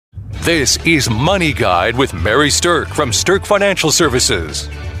This is Money Guide with Mary Sterk from Sterk Financial Services.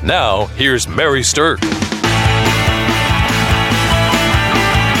 Now, here's Mary Sterk.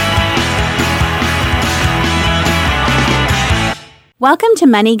 Welcome to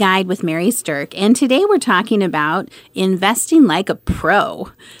Money Guide with Mary Sterk, and today we're talking about investing like a pro.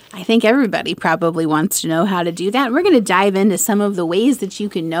 I think everybody probably wants to know how to do that. We're going to dive into some of the ways that you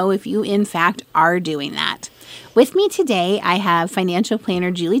can know if you, in fact, are doing that. With me today, I have financial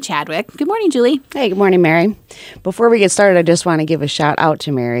planner Julie Chadwick. Good morning, Julie. Hey, good morning, Mary. Before we get started, I just want to give a shout out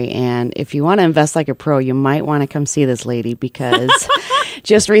to Mary. And if you want to invest like a pro, you might want to come see this lady because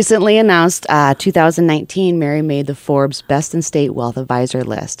just recently announced 2019, Mary made the Forbes Best in State Wealth Advisor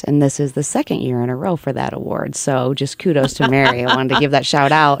list. And this is the second year in a row for that award. So just kudos to Mary. I wanted to give that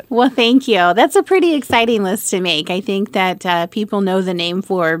shout out. Well, thank you. That's a pretty exciting list to make. I think that people know the name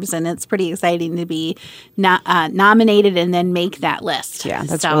Forbes, and it's pretty exciting to be nominated and then make that list. Yeah,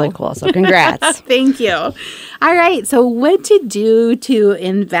 that's really cool. So congrats. Thank you. All right. So what to do to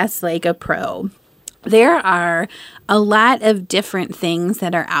invest like a pro? There are a lot of different things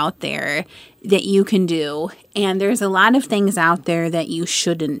that are out there that you can do, and there's a lot of things out there that you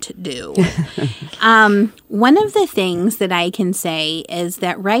shouldn't do. One of the things that I can say is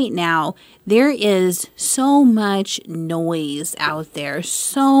that right now there is so much noise out there,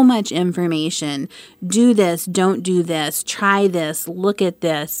 so much information. Do this, don't do this, try this, look at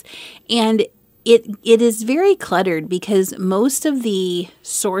this. And it is very cluttered because most of the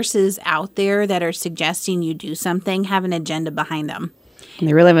sources out there that are suggesting you do something have an agenda behind them. And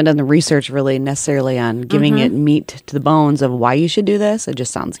they really haven't done the research really necessarily on giving it meat to the bones of why you should do this. It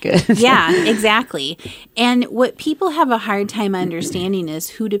just sounds good. Yeah, exactly. And what people have a hard time understanding is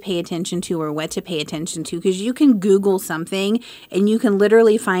who to pay attention to or what to pay attention to, because you can Google something and you can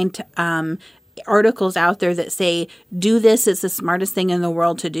literally find articles out there that say, do this, it's the smartest thing in the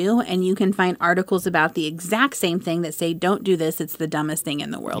world to do. And you can find articles about the exact same thing that say, don't do this, it's the dumbest thing in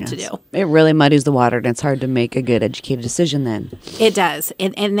the world to do. It really muddies the water, and it's hard to make a good educated decision then. It does.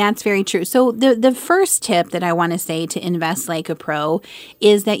 And that's very true. So the first tip that I want to say to invest like a pro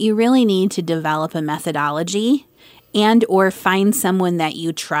is that you really need to develop a methodology and or find someone that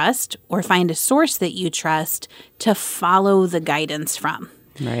you trust or find a source that you trust to follow the guidance from.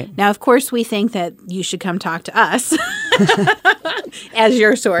 Right. Now, of course, we think that you should come talk to us as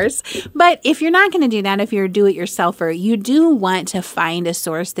your source. But if you're not going to do that, if you're a do-it-yourselfer, you do want to find a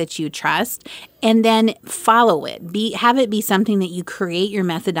source that you trust and then follow it. Have it be something that you create your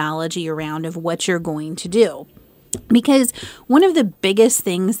methodology around of what you're going to do. Because one of the biggest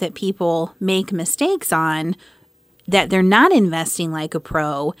things that people make mistakes on that they're not investing like a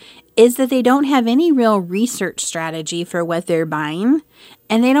pro is that they don't have any real research strategy for what they're buying,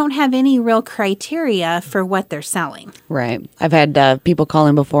 and they don't have any real criteria for what they're selling. Right. I've had people call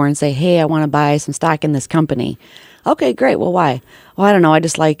in before and say, hey, I want to buy some stock in this company. Okay, great. Well, why? Well, I don't know.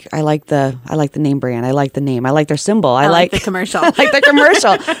 I like the name brand. I like the name. I like their symbol. I like the commercial. I like the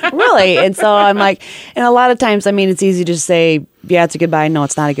commercial. Really. And so I'm like, and a lot of times, I mean, it's easy to say, yeah, it's a good buy. No,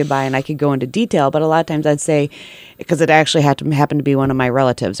 it's not a good buy. And I could go into detail. But a lot of times I'd say, because it actually happened to be one of my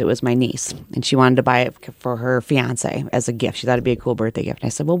relatives. It was my niece. And she wanted to buy it for her fiance as a gift. She thought it'd be a cool birthday gift. And I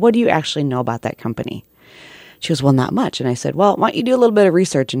said, well, what do you actually know about that company? She goes, well, not much. And I said, well, why don't you do a little bit of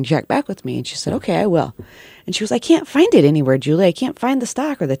research and check back with me? And she said, okay, I will. And she was, I can't find it anywhere, Julie. I can't find the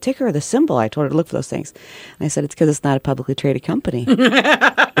stock or the ticker or the symbol. I told her to look for those things. And I said, it's because it's not a publicly traded company.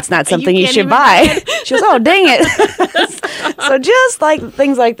 It's not something you should buy. She goes, oh, dang it. So just like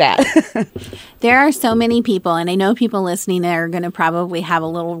things like that. There are so many people, and I know people listening that are going to probably have a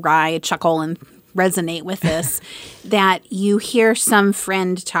little wry chuckle and resonate with this, that you hear some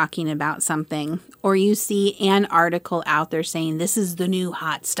friend talking about something or you see an article out there saying this is the new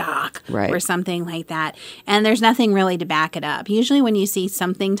hot stock or something like that, and there's nothing really to back it up. Usually when you see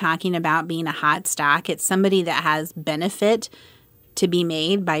something talking about being a hot stock, it's somebody that has benefit to be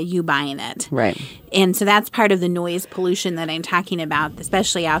made by you buying it. Right. And so that's part of the noise pollution that I'm talking about,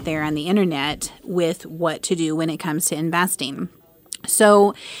 especially out there on the internet with what to do when it comes to investing.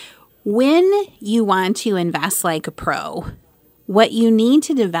 So when you want to invest like a pro, what you need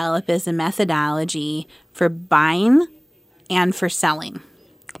to develop is a methodology for buying and for selling.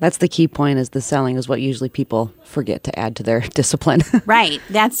 That's the key point, is the selling is what usually people forget to add to their discipline. Right.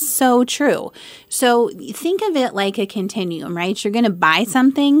 That's so true. So think of it like a continuum, right? You're going to buy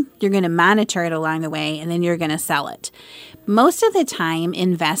something, you're going to monitor it along the way, and then you're going to sell it. Most of the time,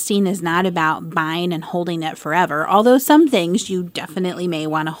 investing is not about buying and holding it forever, although some things you definitely may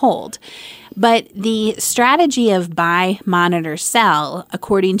want to hold. But the strategy of buy, monitor, sell,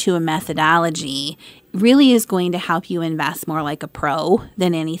 according to a methodology, really is going to help you invest more like a pro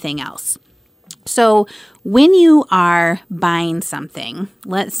than anything else. So when you are buying something,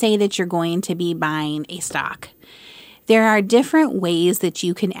 let's say that you're going to be buying a stock, there are different ways that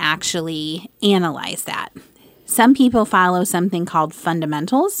you can actually analyze that. Some people follow something called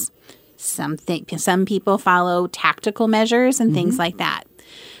fundamentals. Some people follow tactical measures and things like that.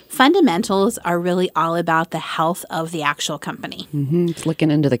 Fundamentals are really all about the health of the actual company. It's looking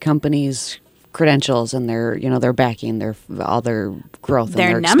into the company's credentials and their backing, all their growth, Their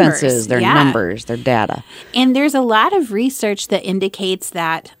and their numbers, expenses, their numbers, their data. And there's a lot of research that indicates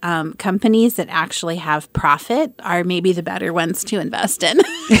that companies that actually have profit are maybe the better ones to invest in.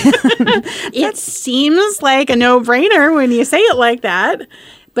 It seems like a no-brainer when you say it like that.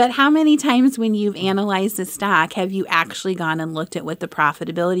 But how many times when you've analyzed a stock have you actually gone and looked at what the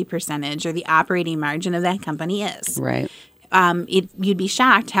profitability percentage or the operating margin of that company is? Right. You'd be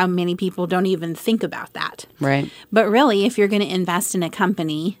shocked how many people don't even think about that. Right. But really, if you're going to invest in a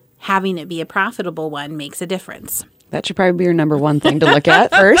company, having it be a profitable one makes a difference. That should probably be your number one thing to look at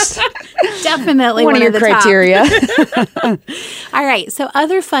first. Definitely one of your the criteria. All right. So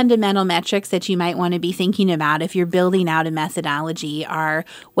other fundamental metrics that you might want to be thinking about if you're building out a methodology are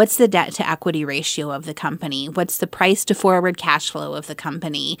what's the debt to equity ratio of the company? What's the price to forward cash flow of the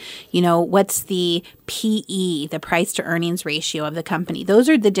company? What's the PE, the price to earnings ratio of the company? Those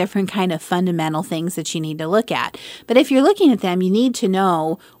are the different kind of fundamental things that you need to look at. But if you're looking at them, you need to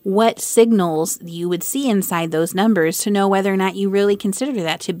know what signals you would see inside those numbers to know whether or not you really consider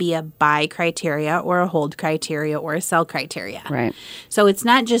that to be a buy criteria or a hold criteria or a sell criteria. Right. So it's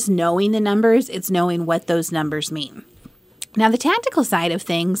not just knowing the numbers, it's knowing what those numbers mean. Now, the tactical side of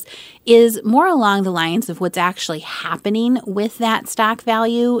things is more along the lines of what's actually happening with that stock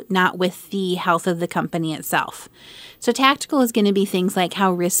value, not with the health of the company itself. So tactical is going to be things like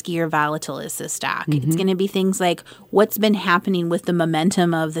how risky or volatile is this stock. It's going to be things like what's been happening with the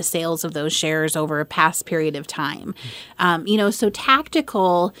momentum of the sales of those shares over a past period of time. So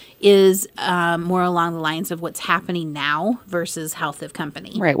tactical is more along the lines of what's happening now versus health of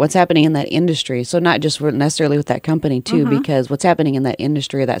company. Right. What's happening in that industry. So not just necessarily with that company too, because what's happening in that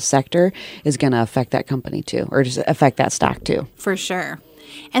industry or that sector is going to affect that company too, or just affect that stock too. For sure.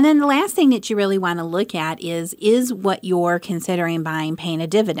 And then the last thing that you really want to look at is what you're considering buying paying a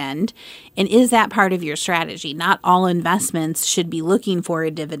dividend? And is that part of your strategy? Not all investments should be looking for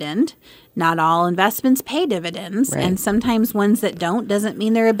a dividend. Not all investments pay dividends. Right. And sometimes ones that don't doesn't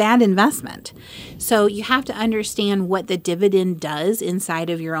mean they're a bad investment. So you have to understand what the dividend does inside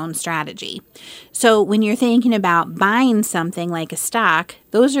of your own strategy. So when you're thinking about buying something like a stock,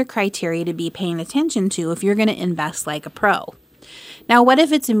 those are criteria to be paying attention to if you're going to invest like a pro. Now, what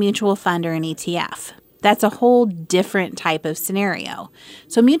if it's a mutual fund or an ETF? That's a whole different type of scenario.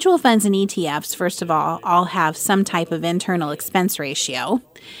 So mutual funds and ETFs, first of all have some type of internal expense ratio,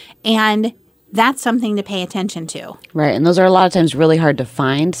 and that's something to pay attention to. Right, and those are a lot of times really hard to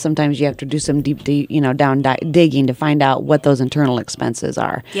find. Sometimes you have to do some deep digging to find out what those internal expenses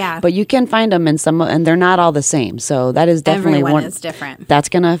are. Yeah. But you can find them and they're not all the same. So that is definitely Everyone is different. That's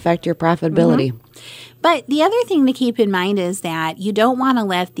going to affect your profitability. But the other thing to keep in mind is that you don't want to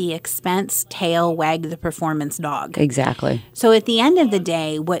let the expense tail wag the performance dog. Exactly. So at the end of the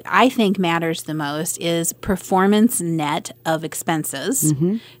day, what I think matters the most is performance net of expenses.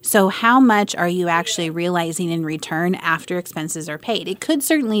 So how much are you actually realizing in return after expenses are paid? It could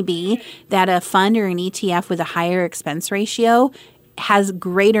certainly be that a fund or an ETF with a higher expense ratio has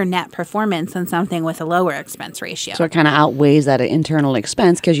greater net performance than something with a lower expense ratio. So it kind of outweighs that internal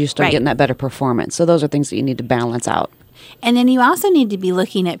expense because you're still Right. getting that better performance. So those are things that you need to balance out. And then you also need to be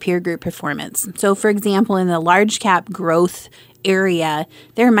looking at peer group performance. So, for example, in the large cap growth area,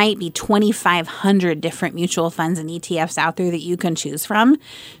 there might be 2,500 different mutual funds and ETFs out there that you can choose from.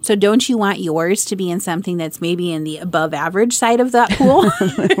 So don't you want yours to be in something that's maybe in the above average side of that pool?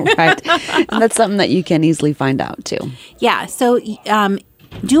 Right. And that's something that you can easily find out too. Yeah. So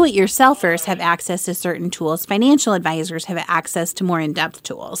do-it-yourselfers have access to certain tools. Financial advisors have access to more in-depth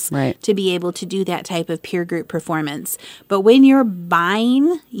tools Right. to be able to do that type of peer group performance. But when you're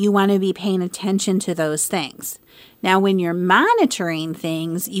buying, you want to be paying attention to those things. Now, when you're monitoring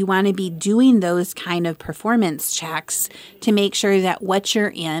things, you want to be doing those kind of performance checks to make sure that what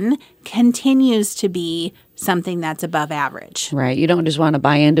you're in continues to be something that's above average. Right. You don't just want to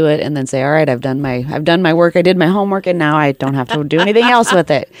buy into it and then say, all right, I've done my work, I did my homework, and now I don't have to do anything else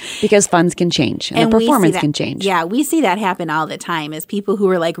with it, because funds can change and the performance can change. Yeah, we see that happen all the time is people who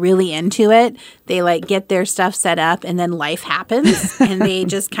are like really into it, they like get their stuff set up and then life happens and they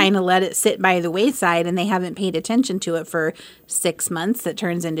just kind of let it sit by the wayside and they haven't paid attention to it for 6 months that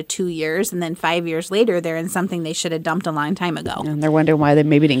turns into 2 years, and then 5 years later they're in something they should have dumped a long time ago. And they're wondering why they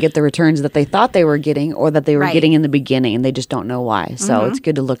maybe didn't get the returns that they thought they were getting or that they were getting in the beginning, and they just don't know why. So it's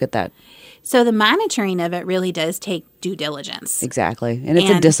good to look at that. So the monitoring of it really does take due diligence. Exactly. And it's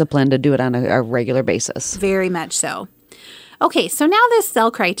a discipline to do it on a regular basis. Very much so. Okay, so now this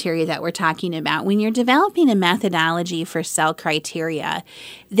sell criteria that we're talking about, when you're developing a methodology for sell criteria,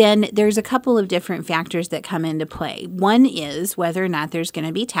 then there's a couple of different factors that come into play. One is whether or not there's going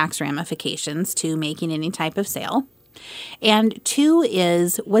to be tax ramifications to making any type of sale. And 2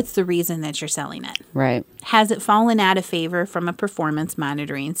 is, what's the reason that you're selling it? Right. Has it fallen out of favor from a performance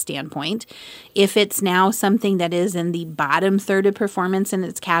monitoring standpoint? If it's now something that is in the bottom third of performance in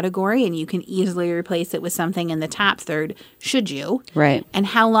its category and you can easily replace it with something in the top third, should you? Right. And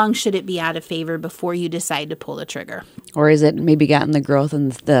how long should it be out of favor before you decide to pull the trigger? Or is it maybe gotten the growth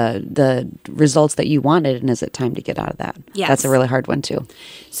and the results that you wanted, and is it time to get out of that? Yes. That's a really hard one too.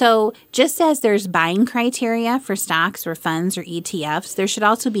 So just as there's buying criteria for stocks or funds or ETFs, there should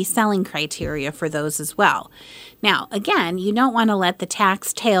also be selling criteria for those as well. Now, again, you don't want to let the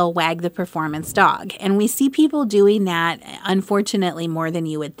tax tail wag the performance dog. And we see people doing that, unfortunately, more than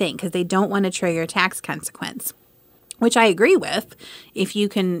you would think, because they don't want to trigger a tax consequence, which I agree with if you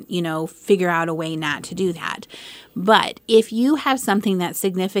can, figure out a way not to do that. But if you have something that's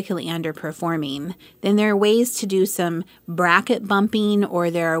significantly underperforming, then there are ways to do some bracket bumping, or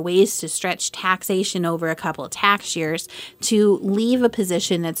there are ways to stretch taxation over a couple of tax years to leave a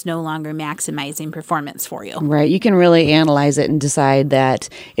position that's no longer maximizing performance for you. Right. You can really analyze it and decide that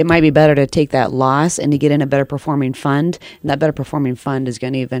it might be better to take that loss and to get in a better performing fund. And that better performing fund is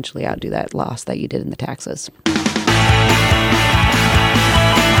going to eventually outdo that loss that you did in the taxes.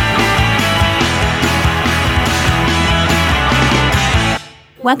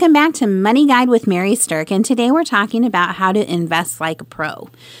 Welcome back to Money Guide with Mary Sterk, and today we're talking about how to invest like a pro.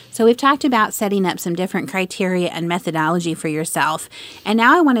 So we've talked about setting up some different criteria and methodology for yourself, and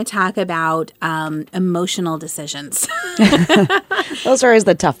now I want to talk about emotional decisions. Those are always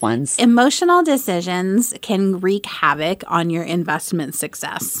the tough ones. Emotional decisions can wreak havoc on your investment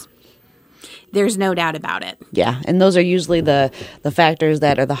success. There's no doubt about it. Yeah, and those are usually the factors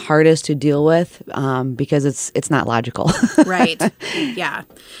that are the hardest to deal with because it's not logical. Right. Yeah.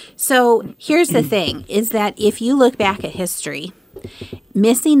 So here's the thing, is that if you look back at history,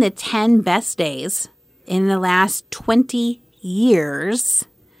 missing the 10 best days in the last 20 years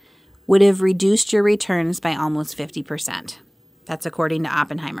would have reduced your returns by almost 50%. That's according to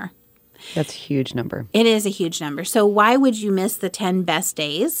Oppenheimer. That's a huge number. It is a huge number. So why would you miss the 10 best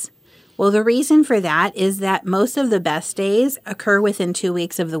days? Well, the reason for that is that most of the best days occur within 2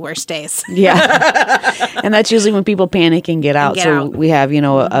 weeks of the worst days. Yeah. And that's usually when people panic and get out. We have,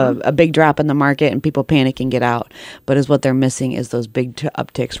 a big drop in the market and people panic and get out. But is what they're missing is those big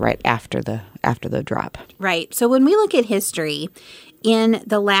upticks right after the drop. Right. So when we look at history, in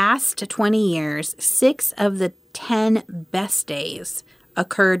the last 20 years, 6 of the 10 best days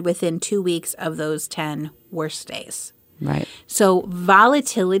occurred within 2 weeks of those 10 worst days. Right. So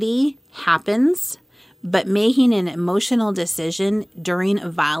volatility happens, but making an emotional decision during a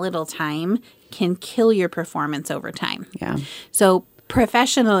volatile time can kill your performance over time. Yeah. So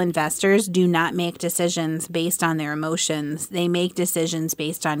professional investors do not make decisions based on their emotions. They make decisions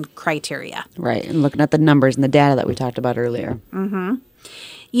based on criteria. Right. And looking at the numbers and the data that we talked about earlier. Mm-hmm.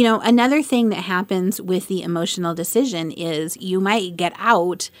 Another thing that happens with the emotional decision is you might get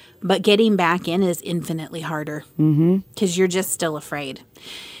out, but getting back in is infinitely harder because you're just still afraid.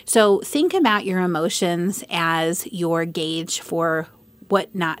 So think about your emotions as your gauge for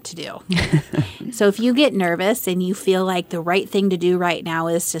what not to do. So if you get nervous and you feel like the right thing to do right now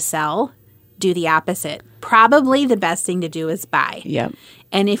is to sell, do the opposite. Probably the best thing to do is buy. Yep.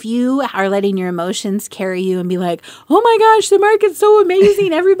 And if you are letting your emotions carry you and be like, oh my gosh, the market's so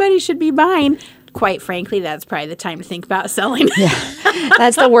amazing, everybody should be buying, quite frankly, that's probably the time to think about selling. Yeah.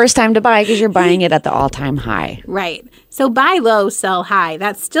 That's the worst time to buy because you're buying it at the all-time high. Right. So buy low, sell high.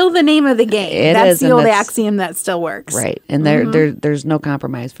 That's still the name of the game. It That's is, the and old that's- axiom that still works. Right. And there's no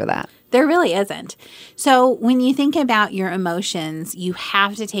compromise for that. There really isn't. So when you think about your emotions, you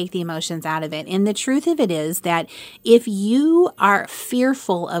have to take the emotions out of it. And the truth of it is that if you are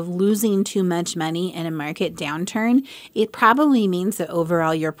fearful of losing too much money in a market downturn, it probably means that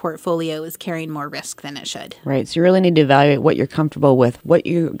overall your portfolio is carrying more risk than it should. Right. So you really need to evaluate what you're comfortable with, what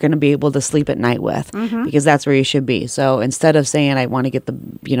you're going to be able to sleep at night with, because that's where you should be. So instead of saying I want to get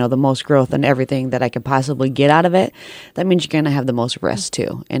the most growth and everything that I could possibly get out of it, that means you're going to have the most risk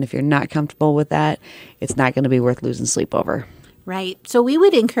too. And if you're not comfortable with that, it's not going to be worth losing sleep over. Right. So we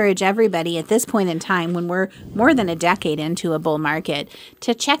would encourage everybody at this point in time, when we're more than a decade into a bull market,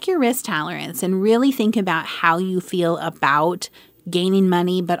 to check your risk tolerance and really think about how you feel about gaining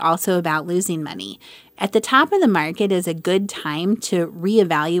money, but also about losing money. At the top of the market is a good time to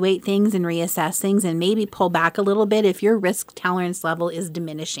reevaluate things and reassess things and maybe pull back a little bit if your risk tolerance level is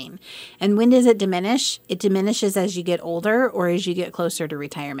diminishing. And when does it diminish? It diminishes as you get older or as you get closer to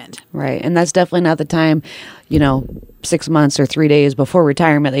retirement. Right. And that's definitely not the time, 6 months or 3 days before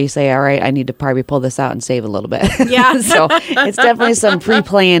retirement that you say, all right, I need to probably pull this out and save a little bit. Yeah. So it's definitely some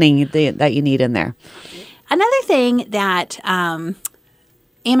pre-planning that you need in there. Another thing that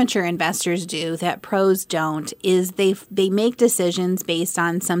amateur investors do that pros don't is they make decisions based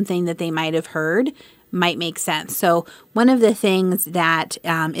on something that they might have heard might make sense. So one of the things that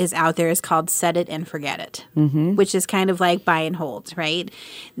is out there is called set it and forget it, which is kind of like buy and hold, right?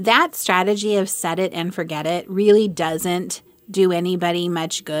 That strategy of set it and forget it really doesn't do anybody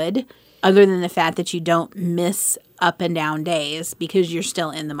much good other than the fact that you don't miss up and down days because you're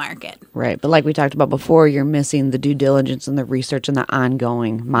still in the market. Right. But like we talked about before, you're missing the due diligence and the research and the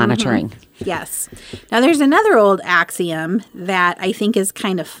ongoing monitoring. Yes. Now, there's another old axiom that I think is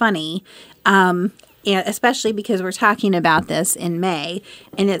kind of funny, and especially because we're talking about this in May,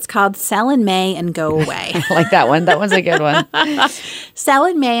 and it's called sell in May and go away. I like that one. That one's a good one. Sell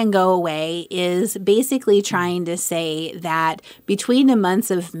in May and go away is basically trying to say that between the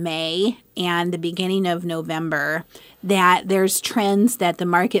months of May and the beginning of November, that there's trends that the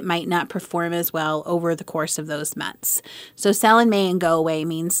market might not perform as well over the course of those months. So sell in May and go away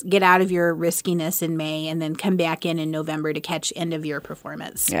means get out of your riskiness in May and then come back in November to catch end of year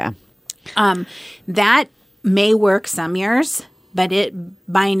performance. Yeah. That may work some years, but it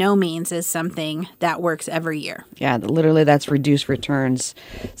by no means is something that works every year. Yeah, literally that's reduced returns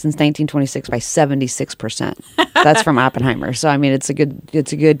since 1926 by 76%. That's from Oppenheimer. So I mean it's a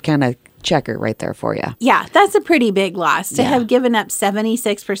good kind of checker right there for you. Yeah, that's a pretty big loss to have given up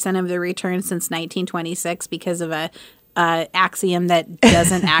 76% of the return since 1926 because of a axiom that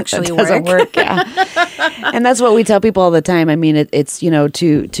doesn't actually that doesn't work. Yeah. And that's what we tell people all the time. I mean, it's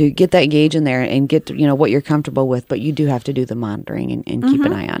to get that gauge in there and get what you're comfortable with, but you do have to do the monitoring and keep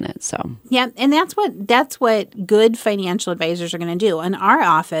an eye on it. So yeah, and that's what good financial advisors are going to do. In our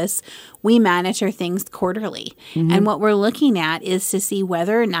office, we monitor things quarterly, and what we're looking at is to see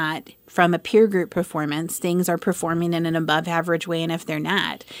whether or not, from a peer group performance, things are performing in an above average way and if they're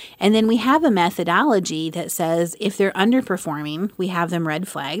not. And then we have a methodology that says if they're underperforming, we have them red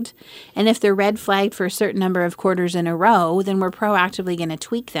flagged. And if they're red flagged for a certain number of quarters in a row, then we're proactively going to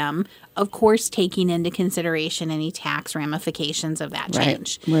tweak them, of course, taking into consideration any tax ramifications of that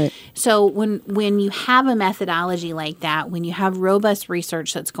change. Right. So when you have a methodology like that, when you have robust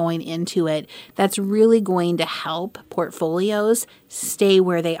research that's going into it, that's really going to help portfolios stay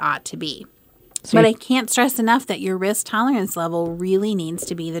where they ought to be. But I can't stress enough that your risk tolerance level really needs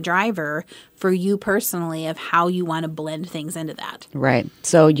to be the driver for you personally of how you want to blend things into that. Right.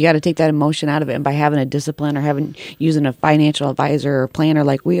 So you got to take that emotion out of it. And by having a discipline or using a financial advisor or planner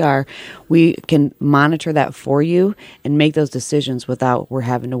like we are, we can monitor that for you and make those decisions without we're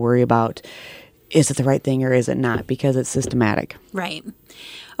having to worry about, is it the right thing or is it not? Because it's systematic. Right.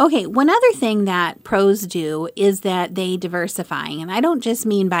 Okay, one other thing that pros do is that they diversify. And I don't just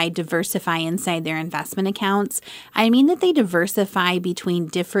mean by diversify inside their investment accounts. I mean that they diversify between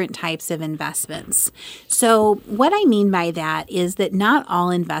different types of investments. So what I mean by that is that not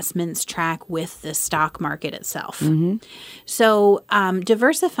all investments track with the stock market itself. So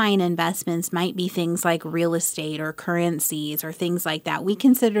diversifying investments might be things like real estate or currencies or things like that. We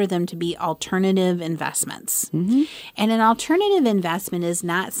consider them to be alternative investments. And an alternative investment is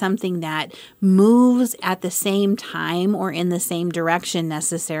not something that moves at the same time or in the same direction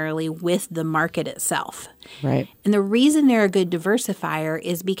necessarily with the market itself. Right. And the reason they're a good diversifier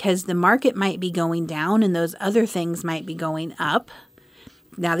is because the market might be going down and those other things might be going up.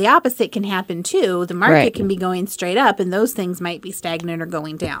 Now, the opposite can happen too. The market Right. can be going straight up, and those things might be stagnant or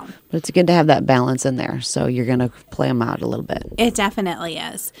going down. But it's good to have that balance in there. So you're going to play them out a little bit. It definitely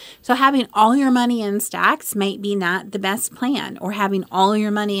is. So having all your money in stocks might be not the best plan, or having all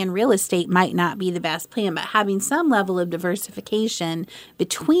your money in real estate might not be the best plan, but having some level of diversification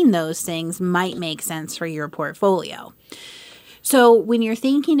between those things might make sense for your portfolio. So when you're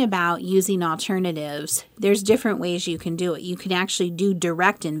thinking about using alternatives, there's different ways you can do it. You can actually do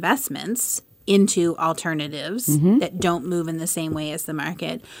direct investments into alternatives that don't move in the same way as the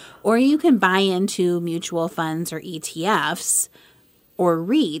market, or you can buy into mutual funds or ETFs or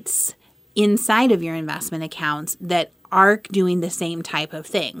REITs inside of your investment accounts that are doing the same type of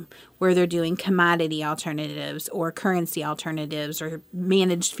thing, where they're doing commodity alternatives or currency alternatives or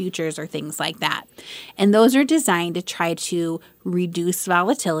managed futures or things like that. And those are designed to try to reduce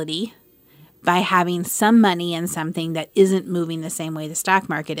volatility by having some money in something that isn't moving the same way the stock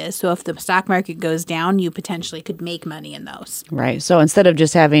market is. So if the stock market goes down, you potentially could make money in those. Right. So instead of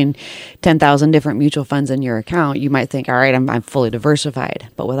just having 10,000 different mutual funds in your account, you might think, all right, I'm fully diversified.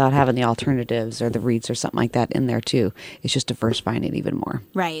 But without having the alternatives or the REITs or something like that in there too, it's just diversifying it even more.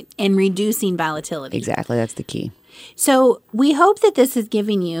 Right. And reducing volatility. Exactly. That's the key. So we hope that this is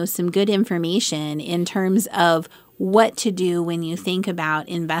giving you some good information in terms of what to do when you think about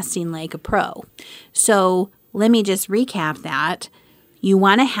investing like a pro. So let me just recap that. You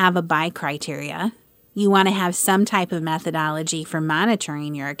want to have a buy criteria. You want to have some type of methodology for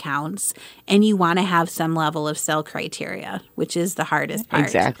monitoring your accounts. And you want to have some level of sell criteria, which is the hardest part.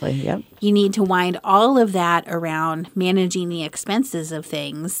 Exactly. Yep. You need to wind all of that around managing the expenses of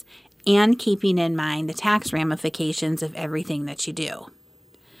things and keeping in mind the tax ramifications of everything that you do.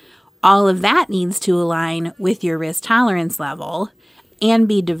 All of that needs to align with your risk tolerance level and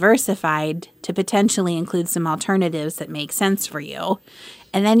be diversified to potentially include some alternatives that make sense for you.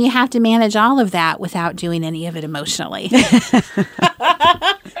 And then you have to manage all of that without doing any of it emotionally.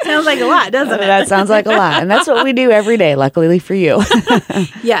 Sounds like a lot, doesn't it? That sounds like a lot. And that's what we do every day, luckily for you.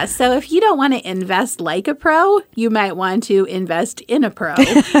 Yeah. So if you don't want to invest like a pro, you might want to invest in a pro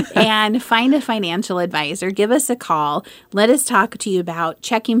and find a financial advisor. Give us a call. Let us talk to you about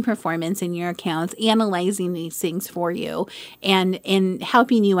checking performance in your accounts, analyzing these things for you, and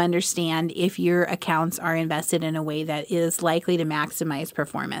helping you understand if your accounts are invested in a way that is likely to maximize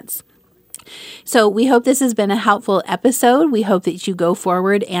performance. So we hope this has been a helpful episode. We hope that you go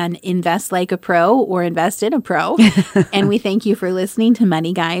forward and invest like a pro or invest in a pro. And we thank you for listening to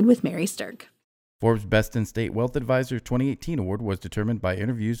Money Guide with Mary Sterk. Forbes Best in State Wealth Advisor 2018 award was determined by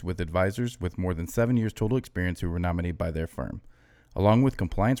interviews with advisors with more than 7 years total experience who were nominated by their firm. Along with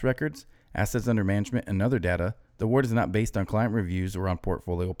compliance records, assets under management, and other data, the award is not based on client reviews or on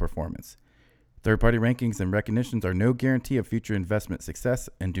portfolio performance. Third-party rankings and recognitions are no guarantee of future investment success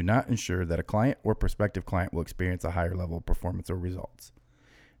and do not ensure that a client or prospective client will experience a higher level of performance or results.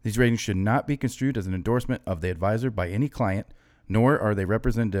 These ratings should not be construed as an endorsement of the advisor by any client, nor are they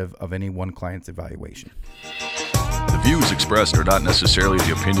representative of any one client's evaluation. The views expressed are not necessarily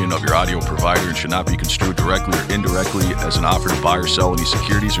the opinion of your audio provider and should not be construed directly or indirectly as an offer to buy or sell any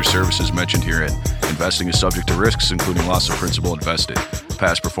securities or services mentioned herein. Investing is subject to risks, including loss of principal invested.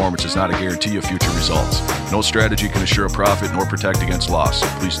 Past performance is not a guarantee of future results. No strategy can assure a profit nor protect against loss.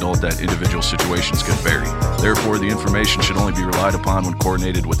 Please note that individual situations can vary. Therefore, the information should only be relied upon when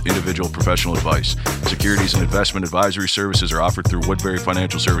coordinated with individual professional advice. Securities and investment advisory services are offered through Woodbury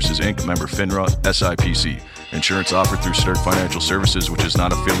Financial Services, Inc., member FINRA, SIPC. Insurance offered through Sterk Financial Services, which is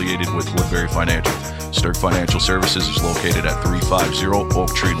not affiliated with Woodbury Financial. Sterk Financial Services is located at 350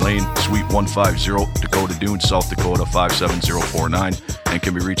 Oak Tree Lane, Suite 150, Dakota Dunes, South Dakota 57049, and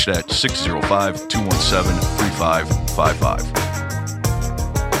can be reached at 605-217-3555.